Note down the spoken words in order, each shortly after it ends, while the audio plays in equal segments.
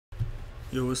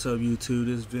Yo, what's up, YouTube?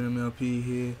 This is Venom LP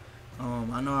here.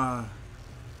 I know I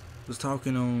was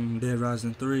talking on Dead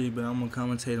Rising 3, but I'm gonna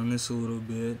commentate on this a little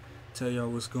bit, tell y'all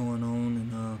what's going on.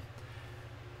 And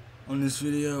on this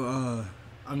video,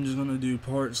 I'm just gonna do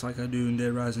parts like I do in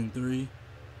Dead Rising 3.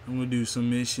 I'm gonna do some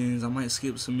missions. I might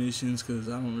skip some missions because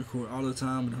I don't record all the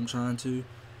time, but I'm trying to.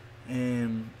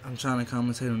 And I'm trying to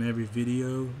commentate on every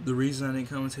video. The reason I didn't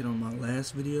commentate on my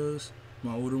last videos,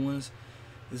 my older ones,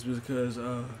 is because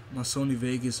my Sony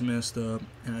Vegas messed up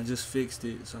and I just fixed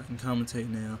it so I can commentate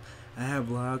now. I have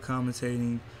live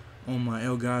commentating on my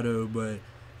Elgato, but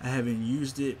I haven't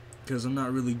used it because I'm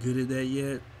not really good at that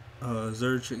yet.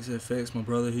 Zertrix FX, my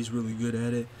brother, he's really good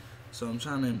at it, so I'm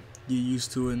trying to get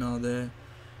used to it and all that.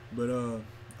 But I'm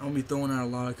gonna be throwing out a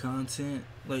lot of content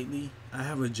lately. I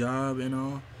have a job and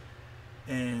all,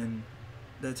 and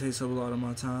that takes up a lot of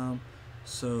my time,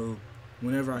 so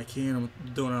whenever I can, I'm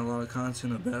throwing out a lot of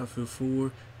content of BattelField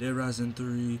 4, Dead Rising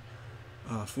 3,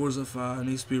 Forza 5,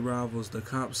 Need Speed Rivals, the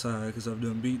cop side, because I've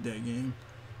done beat that game,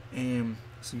 and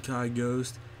some Kai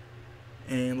Ghost.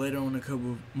 And later on in a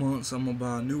couple of months, I'm going to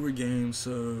buy newer games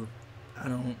so I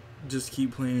don't just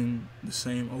keep playing the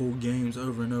same old games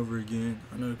over and over again.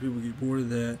 I know people get bored of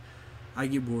that. I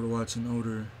get bored of watching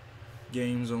older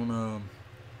games on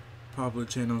popular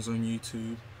channels on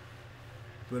YouTube.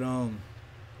 But I'm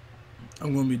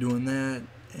going to be doing that,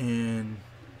 and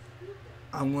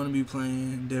I'm going to be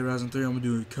playing Dead Rising 3. I'm going to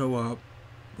do a co-op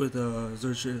with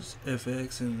Zertrix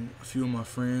FX and a few of my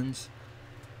friends.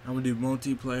 I'm going to do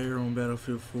multiplayer on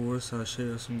BattelField 4, so I'll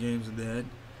share some games of that.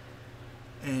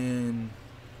 And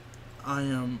I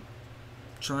am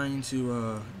trying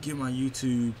to get my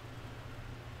YouTube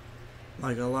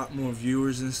like a lot more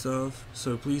viewers and stuff,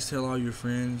 so please tell all your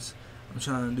friends. I'm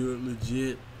trying to do it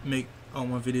legit, make all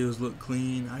my videos look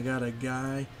clean. I got a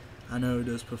guy I know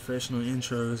does professional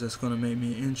intros that's going to make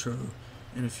me an intro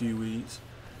in a few weeks,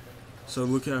 so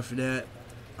look out for that.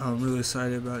 I'm really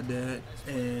excited about that.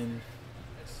 And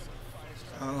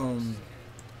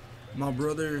my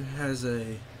brother has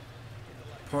a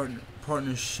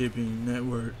partnershiping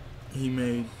network he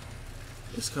made.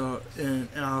 It's called, and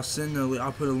I'll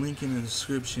put a link in the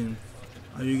description.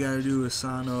 All you gotta do is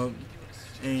sign up,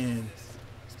 and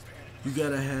you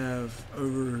gotta have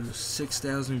over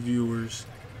 6,000 viewers,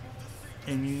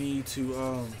 and you need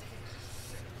to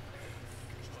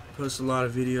post a lot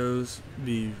of videos,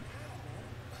 be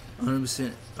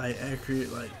 100% like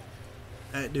accurate, like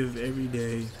active every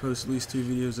day, post at least 2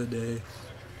 videos a day,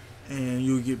 and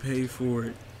you'll get paid for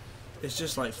it. It's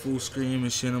just like full screen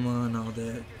machinima and all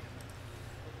that.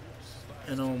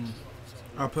 And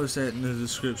I'll post that in the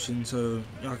description so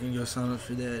y'all can go sign up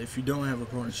for that. If you don't have a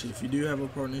partnership, if you do have a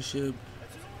partnership,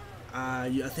 I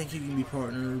think you can be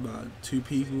partnered by 2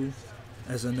 people,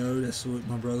 as I know. That's what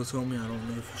my brother told me. I don't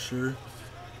know for sure,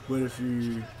 but if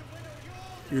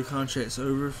your contract's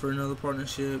over for another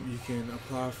partnership, you can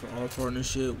apply for our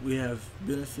partnership. We have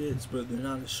benefits, but they're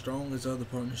not as strong as other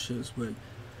partnerships, but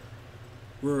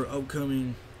we're an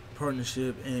upcoming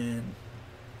partnership, and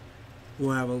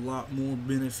we'll have a lot more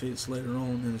benefits later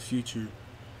on in the future.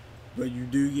 But you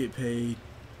do get paid,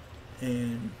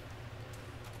 and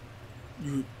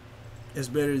it's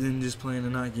better than just playing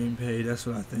and not getting paid. That's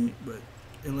what I think. But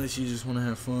unless you just want to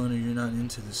have fun or you're not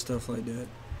into the stuff like that.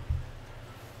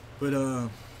 But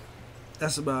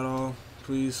that's about all.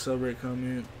 Please sub, rate,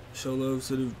 comment, show love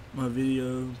to my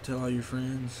video, tell all your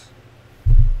friends.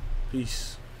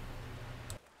 Peace.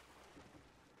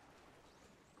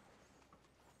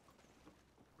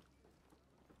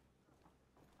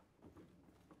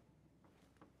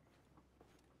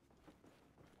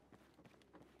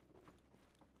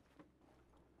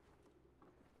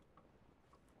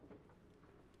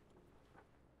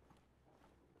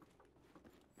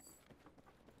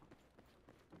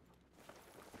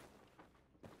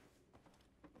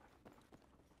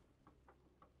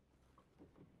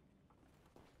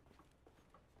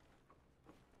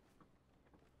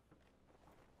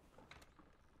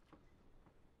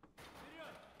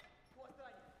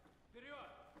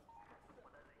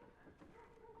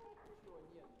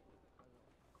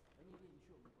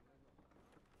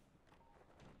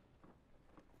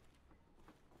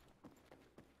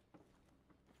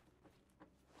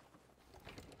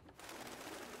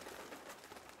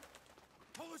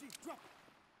 Drop!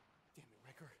 Damn it,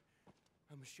 Wrecker.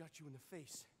 I almost shot you in the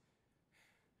face.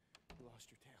 You lost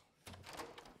your tail.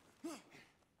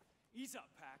 Ease up,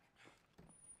 Pack.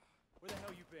 Where the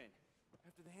hell you been?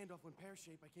 After the handoff went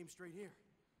pear-shaped, I came straight here.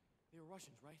 They were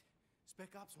Russians, right?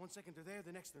 Spec ops, 1 second they're there,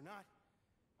 the next they're not.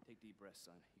 Take deep breaths,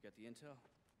 son. You got the intel?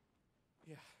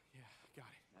 Yeah, got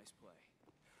it. Nice play.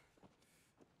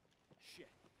 Shit.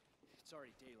 It's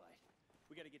already daylight.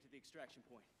 We gotta get to the extraction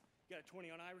point. You got a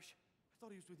 20 on Irish? I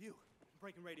thought he was with you. I'm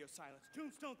breaking radio silence.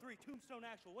 Tombstone 3, Tombstone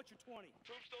Actual. What's your 20?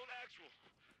 Tombstone Actual.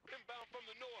 Inbound from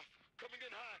the north. Coming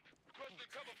in hot. Requesting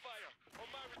cover fire on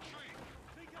my retreat.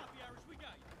 Big copy, Irish. We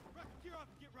got you. Record, gear up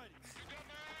and get ready. You got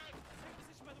my ass? Take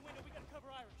position by the window. We gotta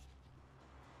cover Irish.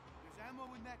 There's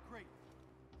ammo in that crate.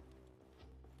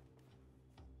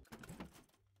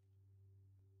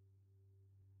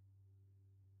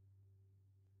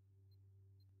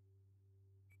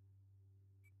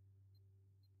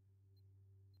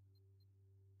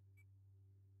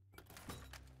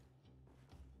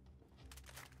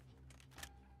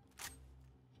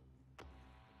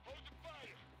 Hold the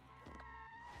fire.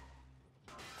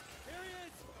 Here he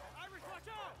is! Irish, watch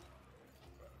out!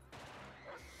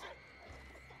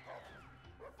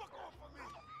 Fuck off of me!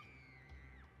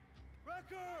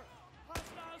 Wrecker!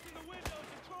 Hostiles in the windows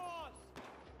across!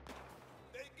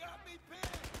 They got me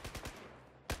pinned!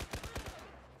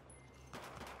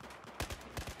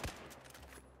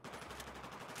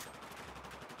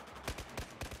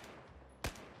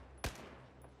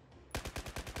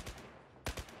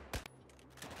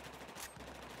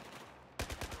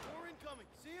 More incoming.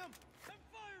 See him? I'm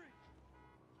firing!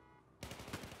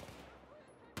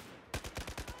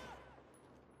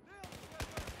 Nailed it,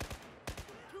 Wrecker.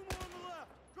 2 more on the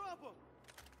left. Drop him.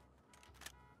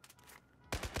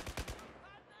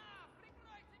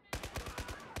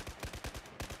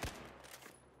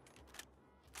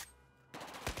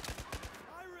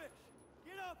 Irish,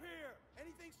 get up here.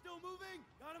 Anything still moving?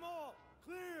 Got them all.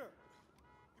 Clear.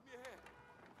 Give me a hand.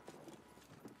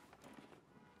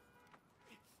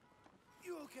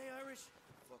 You okay, Irish?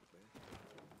 Fuck, man.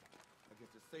 I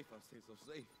guess it's safe I stay so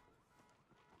safe.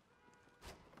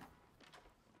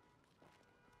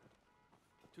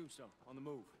 Tombstone, on the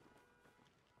move.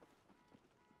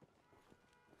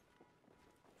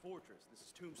 Fortress, this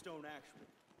is Tombstone Actual.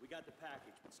 We got the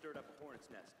package, but stirred up a hornet's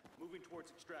nest. Moving towards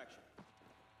extraction.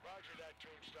 Roger that,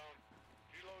 Tombstone.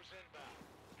 Helo's inbound.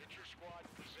 Get your squad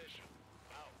in position.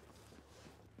 Out.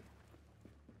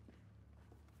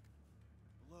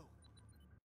 Below.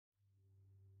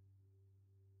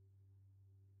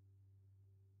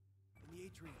 In the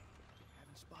atrium.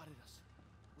 Haven't spotted us.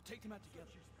 We'll take them out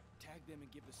together. Tag them and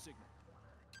give the signal.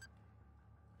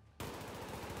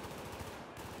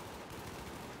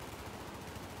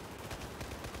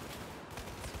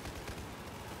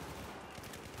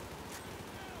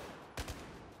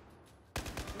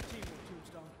 Good teamwork,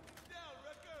 Tombstone. Down,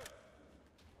 Wrecker!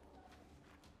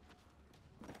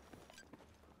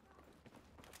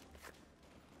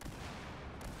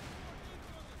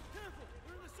 Careful!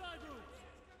 We're in the side rooms!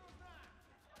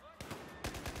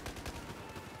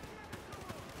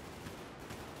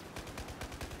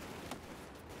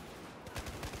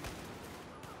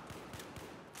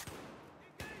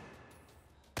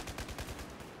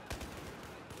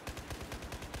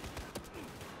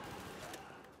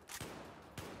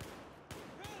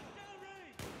 Rounds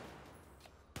downrange!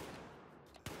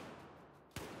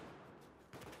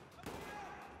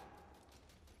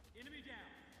 Enemy down!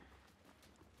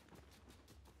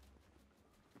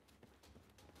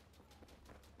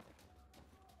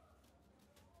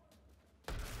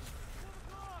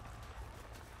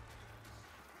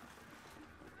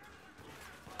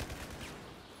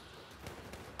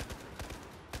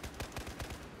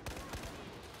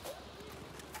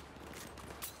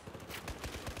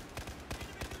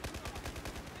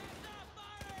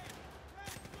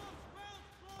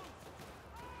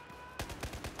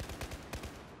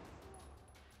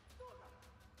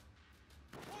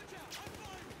 Watch out! I'm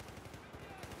firing!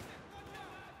 Watch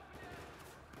out!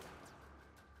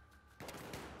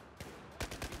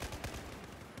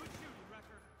 Good shooting,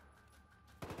 Wrecker.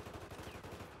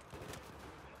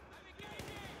 I'm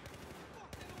engaging!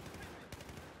 Fuck, they don't fit me!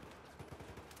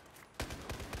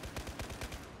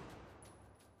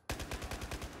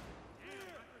 Here!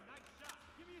 Wrecker, nice shot.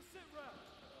 Give me a sit rep.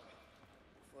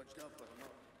 Fudged up, but I'm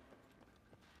up.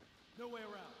 No way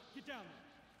around. Get down there.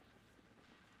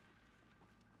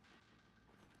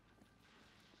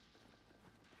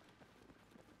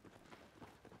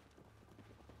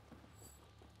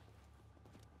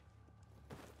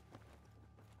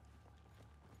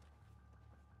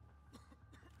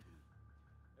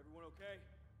 Everyone okay?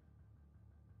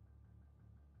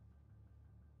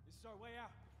 This is our way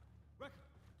out. Wrecker,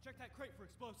 check that crate for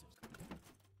explosives.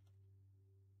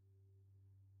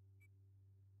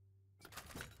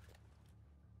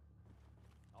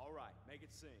 All right, make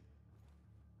it sing.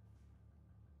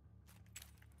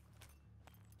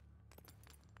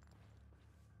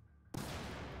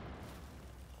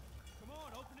 Come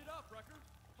on, open it up, Wrecker.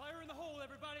 Fire in the hole,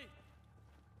 everybody.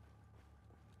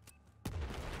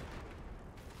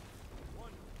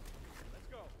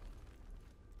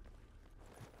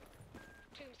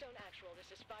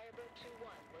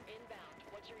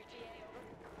 your ETA, over.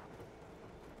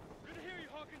 Good to hear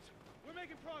you, Hawkins. We're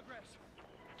making progress.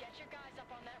 Get your guys up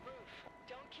on that roof.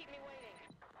 Don't keep me waiting.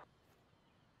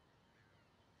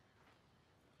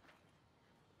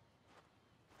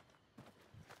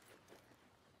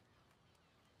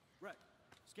 Rhett,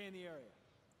 scan the area.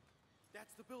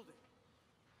 That's the building.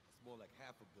 It's more like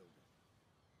half a building.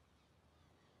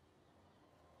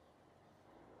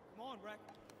 Come on, Rhett.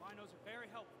 Binos are very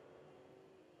helpful.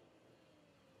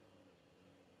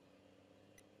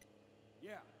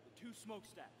 Yeah, the 2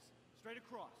 smokestacks. Straight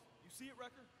across. You see it,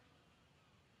 Wrecker?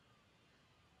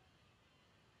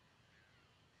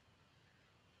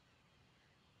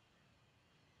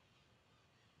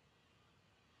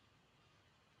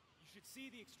 You should see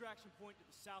the extraction point to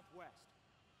the southwest.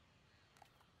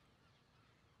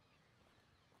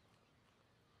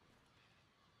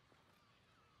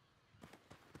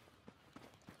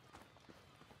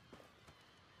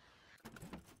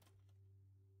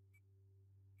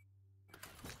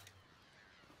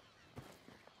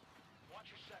 Watch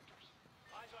your sectors.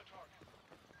 Eyes on target.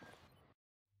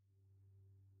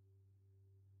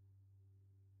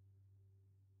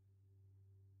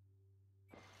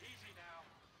 Easy now.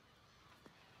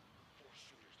 4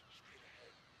 shooters straight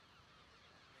ahead.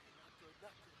 Not good,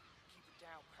 not good. Keep it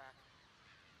down, Pack.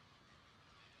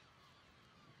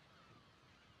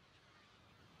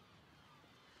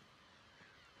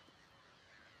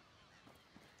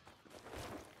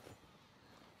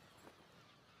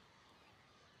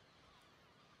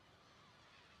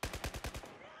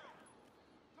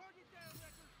 Target down,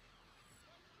 Wrecker!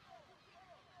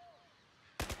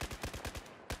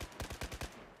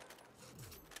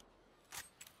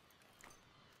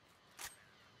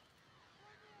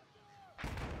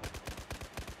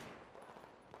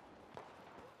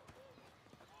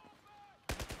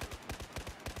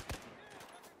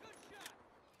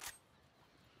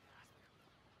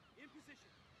 In position.